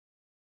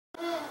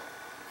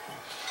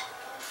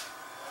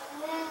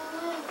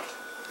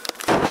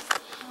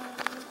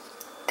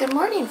Good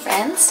morning,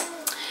 friends.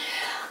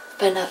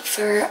 Been up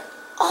for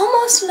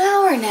almost an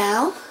hour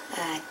now,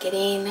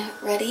 getting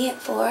ready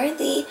for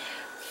the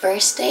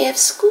first day of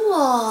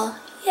school.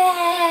 Yay!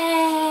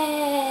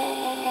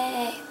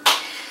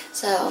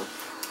 So,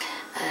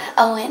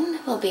 Owen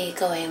will be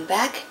going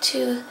back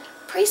to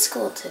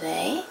preschool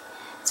today.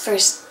 It's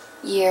first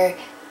year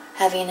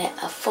having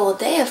a full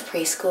day of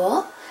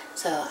preschool.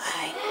 So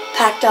I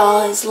packed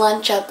all his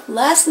lunch up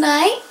last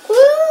night. Woo!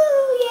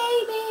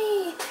 Yay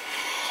me!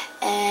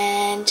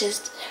 And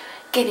just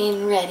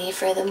getting ready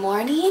for the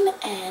morning,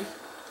 and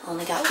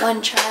only got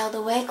one child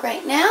awake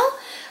right now.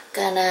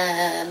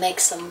 Gonna make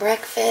some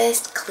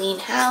breakfast, clean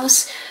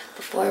house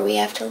before we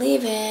have to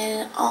leave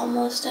in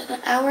almost an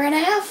hour and a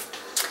half.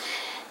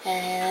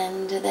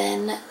 And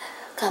then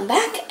come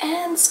back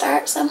and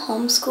start some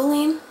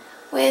homeschooling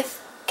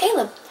with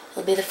Caleb.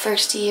 It'll be the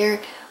first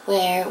year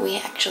where we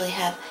actually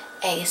have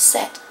a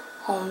set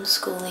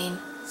homeschooling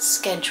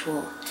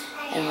schedule,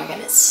 and we're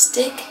gonna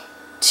stick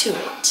to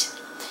it.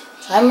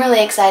 So I'm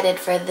really excited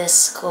for this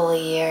school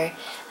year.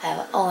 I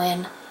have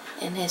Owen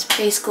in his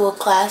preschool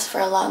class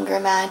for a longer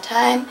amount of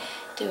time,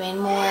 doing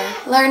more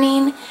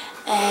learning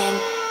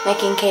and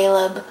making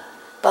Caleb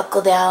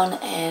buckle down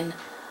and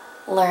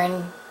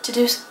learn to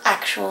do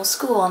actual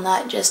school,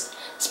 not just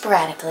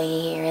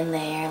sporadically here and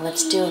there.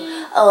 Let's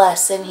do a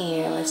lesson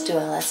here, let's do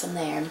a lesson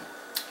there.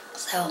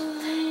 So,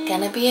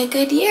 gonna be a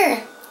good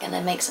year.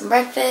 Gonna make some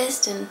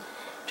breakfast and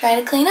try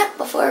to clean up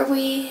before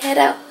we head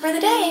out for the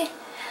day.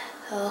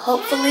 So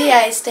hopefully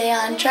I stay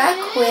on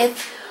track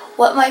with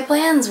what my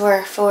plans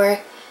were for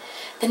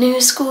the new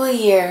school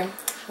year.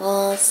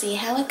 We'll see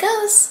how it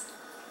goes.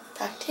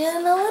 Talk to you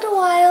in a little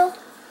while.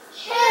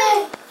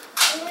 Bye.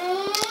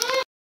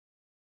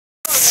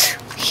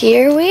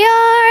 Here we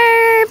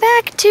are,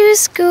 back to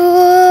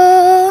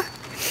school.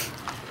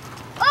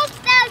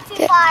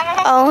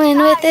 Owen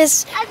with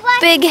his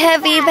big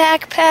heavy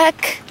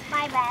backpack.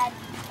 My bad.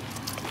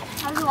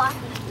 I was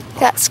walking.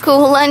 Got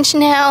school lunch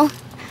now.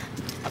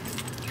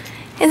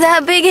 Is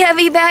that a big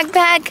heavy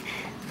backpack?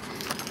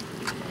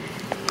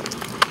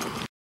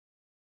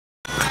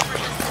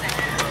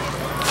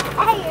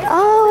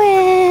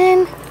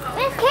 Owen!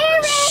 Miss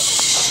Karen!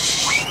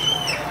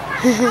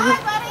 Hi,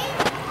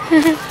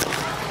 buddy!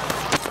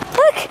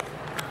 Look!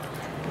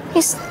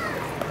 He's...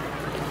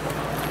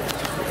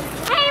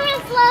 Hey,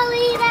 Miss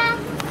Lolita!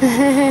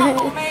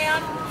 Oh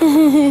man,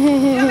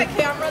 you have a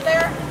camera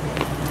there?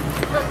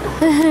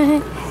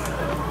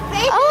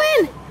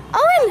 Owen!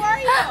 Owen! Where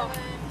are you?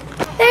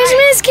 There's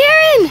Miss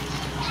Karen!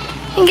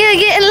 You gonna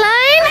get in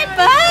line? Hi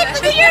bud,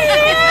 look at your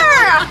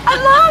hair! I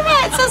love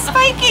it, it's so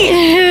spiky!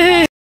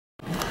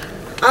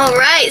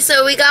 Alright,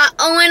 so we got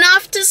Owen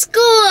off to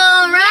school,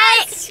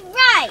 right? That's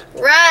right!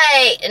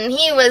 Right, and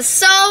he was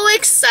so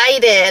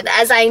excited,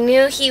 as I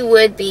knew he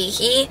would be.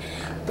 He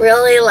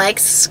really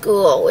likes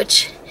school,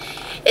 which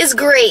is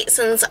great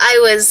since I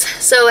was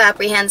so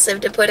apprehensive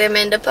to put him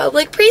into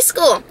public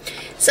preschool.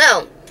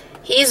 So,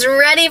 he's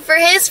ready for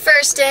his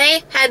first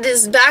day. Had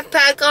his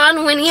backpack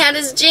on when he had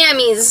his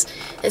jammies.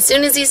 As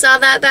soon as he saw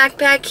that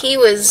backpack, he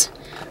was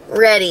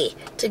ready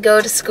to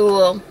go to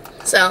school.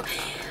 So,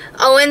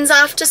 Owen's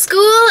off to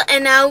school,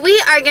 and now we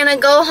are gonna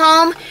go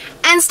home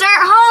and start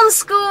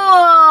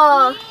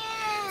homeschool.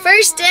 Yeah.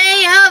 First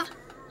day of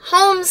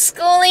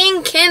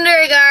homeschooling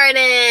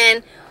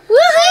kindergarten.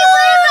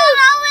 Woohoo!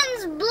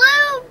 Owen's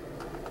blue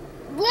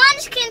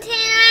lunch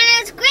container and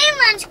his green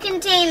lunch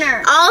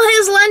container. All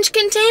his lunch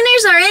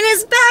containers are in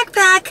his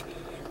backpack.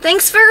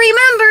 Thanks for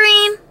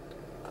remembering.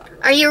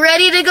 Are you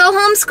ready to go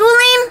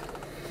homeschooling?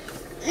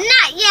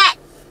 Not yet.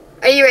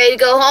 Are you ready to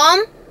go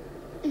home?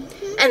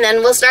 And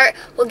then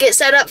we'll get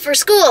set up for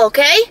school,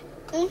 okay?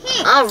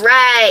 All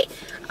right.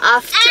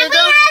 Off to and we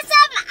have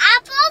some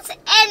apples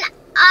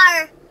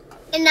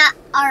in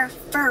our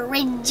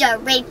refrigerator.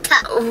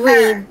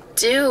 We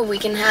do. We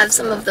can have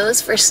some of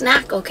those for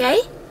snack,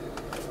 okay?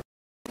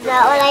 Is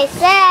that what I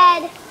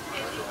said?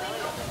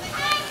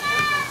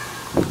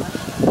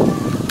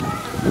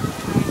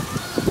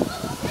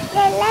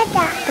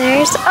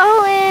 There's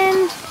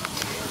Owen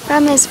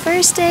from his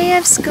first day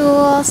of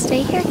school.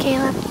 Stay here,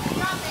 Caleb.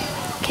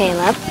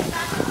 Caleb.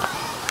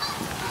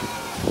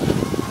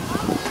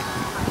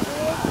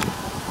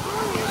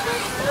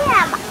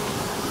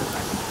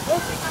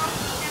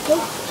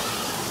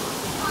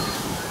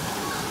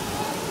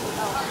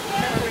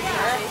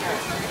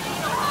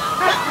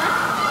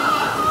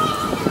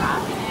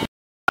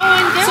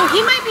 So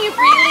he might be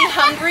really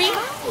hungry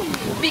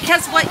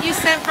because what you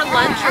sent for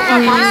lunch or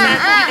what you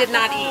sent, he did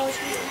not eat.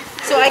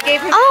 So I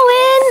gave him...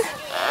 Owen!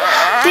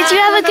 Did you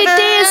have a good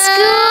day at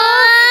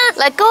school?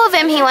 Let go of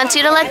him. He wants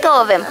you to let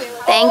go of him.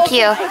 Thank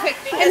you.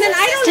 And then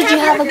I don't Did you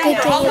have a good day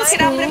I'll at look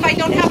it up, and if I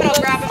don't have it,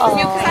 I'll grab it from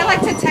you because I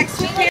like to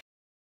text you.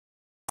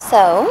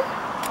 So,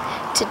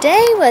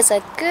 today was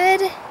a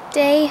good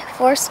day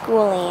for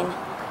schooling.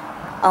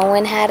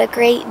 Owen had a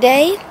great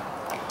day.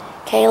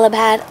 Caleb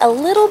had a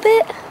little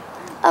bit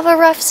of a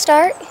rough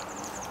start,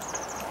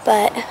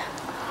 but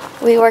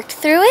we worked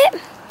through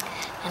it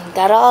and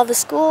got all the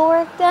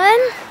schoolwork done.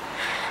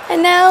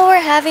 And now we're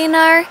having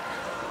our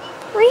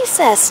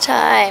recess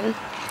time.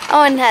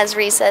 Owen has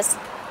recess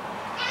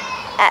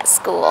at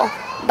school,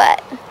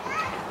 but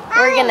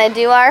we're gonna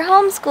do our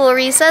homeschool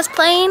recess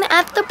playing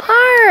at the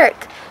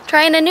park.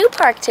 Trying a new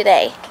park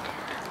today.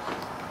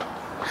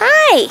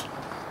 Hi.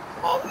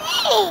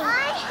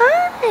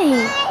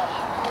 Hi.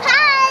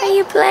 Are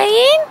you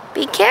playing?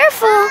 Be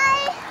careful.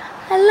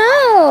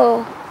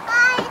 Hello.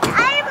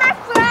 Are my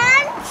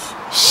friends?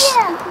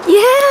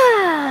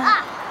 Yeah.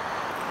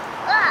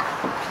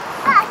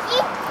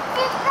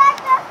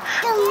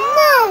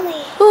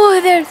 Mommy. Oh,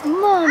 there's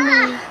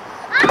Mommy.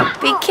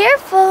 Be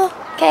careful.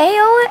 Okay,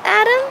 oh,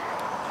 Adam.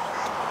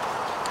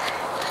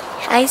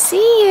 I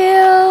see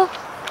you.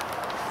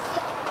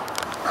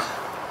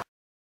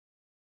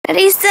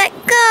 Ready, set,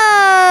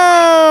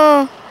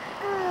 go.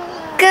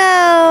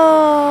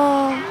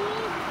 Go.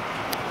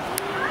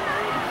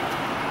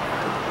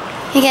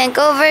 You gonna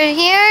go over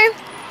here?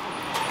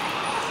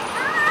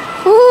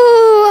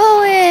 Ooh,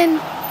 Owen.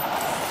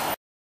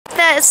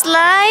 That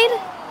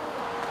slide?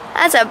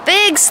 That's a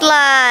big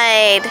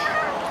slide.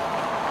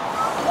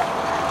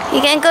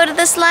 You gonna go to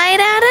the slide,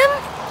 Adam?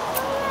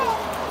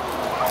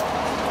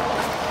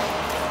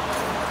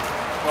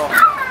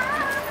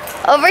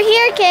 Over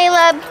here,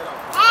 Caleb.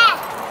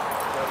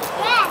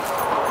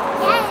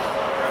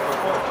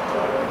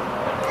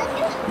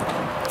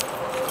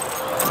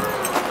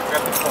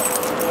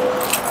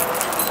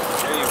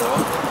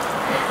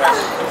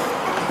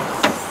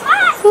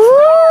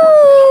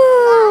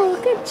 Ooh,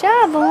 good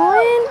job,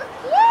 Owen.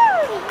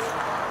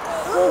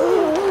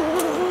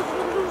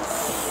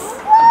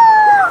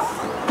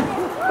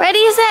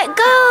 Ready, set,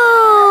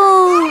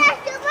 go!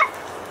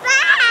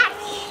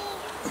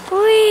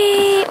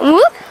 Whee!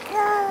 Whoop!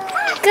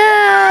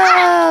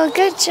 Go!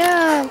 Good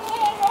job.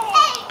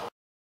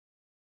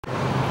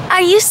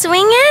 Are you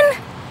swinging?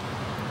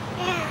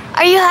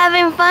 Are you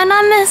having fun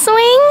on the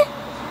swing?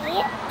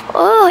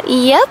 Oh,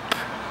 yep.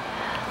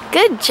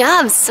 Good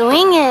job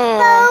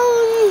swinging.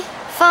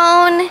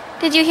 Phone.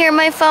 Did you hear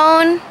my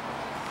phone?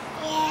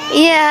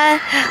 Yeah.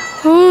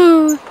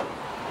 Ooh.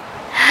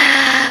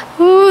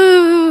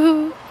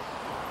 Ooh.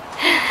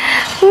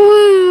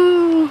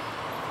 Ooh.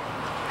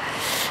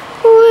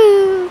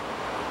 Ooh.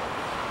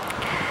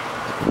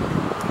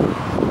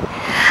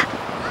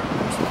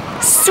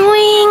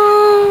 Swing.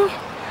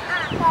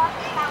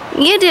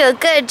 You do a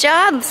good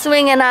job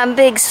swinging on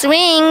big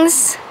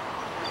swings.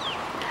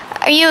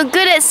 Are you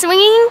good at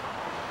swinging?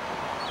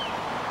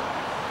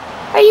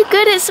 Are you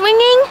good at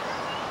swinging?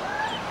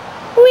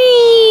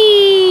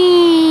 Whee!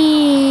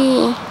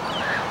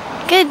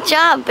 Good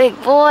job,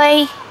 big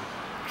boy.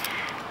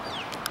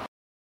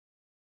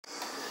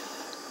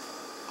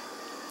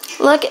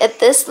 Look at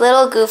this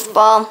little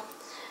goofball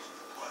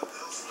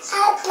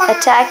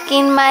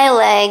attacking my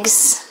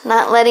legs,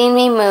 not letting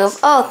me move.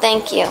 Oh,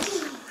 thank you.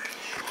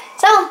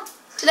 So,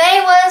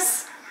 today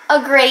was a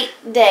great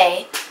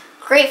day.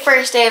 Great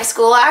first day of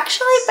school.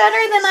 Actually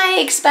better than I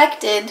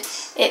expected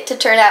it to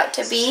turn out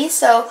to be.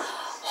 So,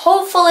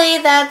 hopefully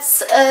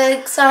that's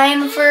a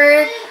sign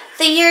for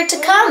the year to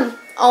come.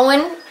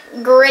 Owen,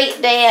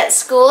 great day at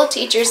school.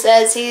 Teacher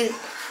says he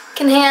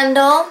can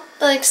handle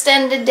the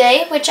extended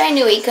day, which I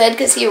knew he could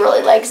because he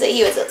really likes it.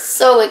 He was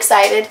so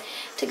excited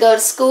to go to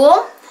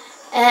school.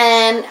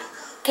 And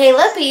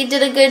Caleb, he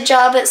did a good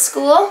job at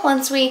school.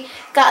 Once we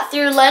got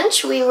through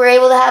lunch, we were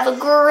able to have a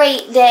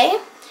great day.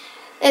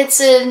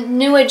 It's a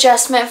new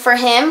adjustment for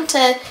him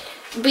to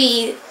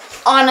be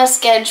on a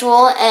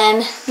schedule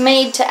and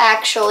made to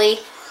actually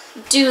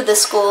do the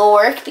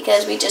schoolwork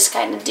because we just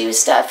kind of do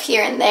stuff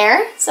here and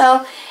there.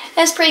 So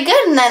it's pretty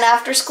good. And then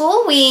after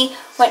school, we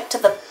went to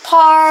the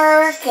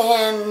park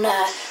and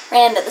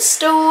ran to the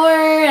store,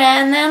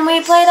 and then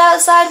we played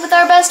outside with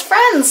our best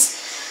friends.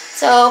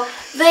 So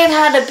they've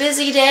had a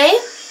busy day.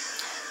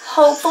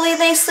 Hopefully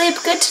they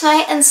sleep good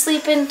tonight and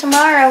sleep in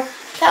tomorrow.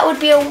 That would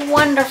be a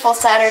wonderful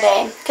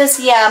Saturday. Because,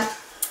 yeah,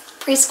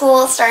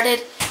 preschool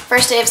started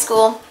first day of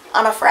school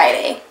on a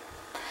Friday.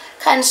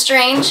 Kind of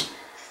strange,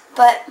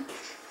 but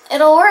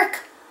it'll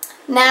work.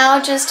 Now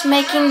just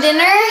making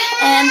dinner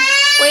and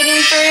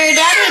waiting for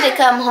Daddy to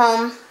come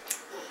home.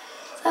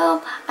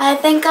 So I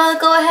think I'll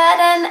go ahead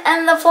and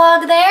end the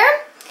vlog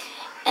there.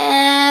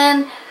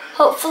 And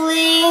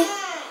hopefully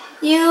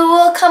you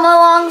will come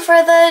along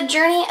for the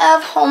journey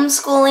of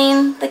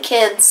homeschooling the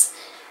kids.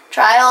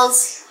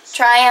 Trials,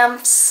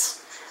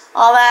 triumphs,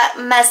 all that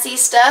messy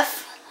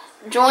stuff.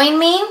 Join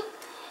me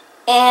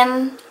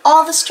in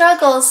all the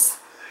struggles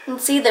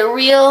and see the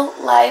real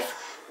life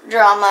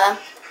drama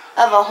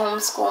of a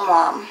homeschool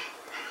mom.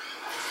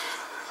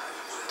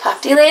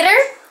 Talk to you later.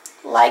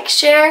 Like,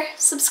 share,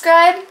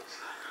 subscribe,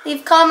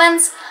 leave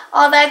comments,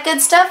 all that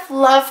good stuff.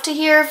 Love to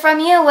hear from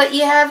you, what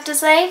you have to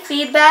say,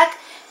 feedback,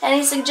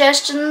 any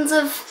suggestions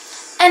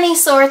of any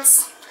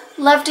sorts.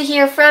 Love to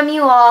hear from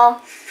you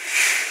all.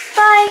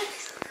 Bye.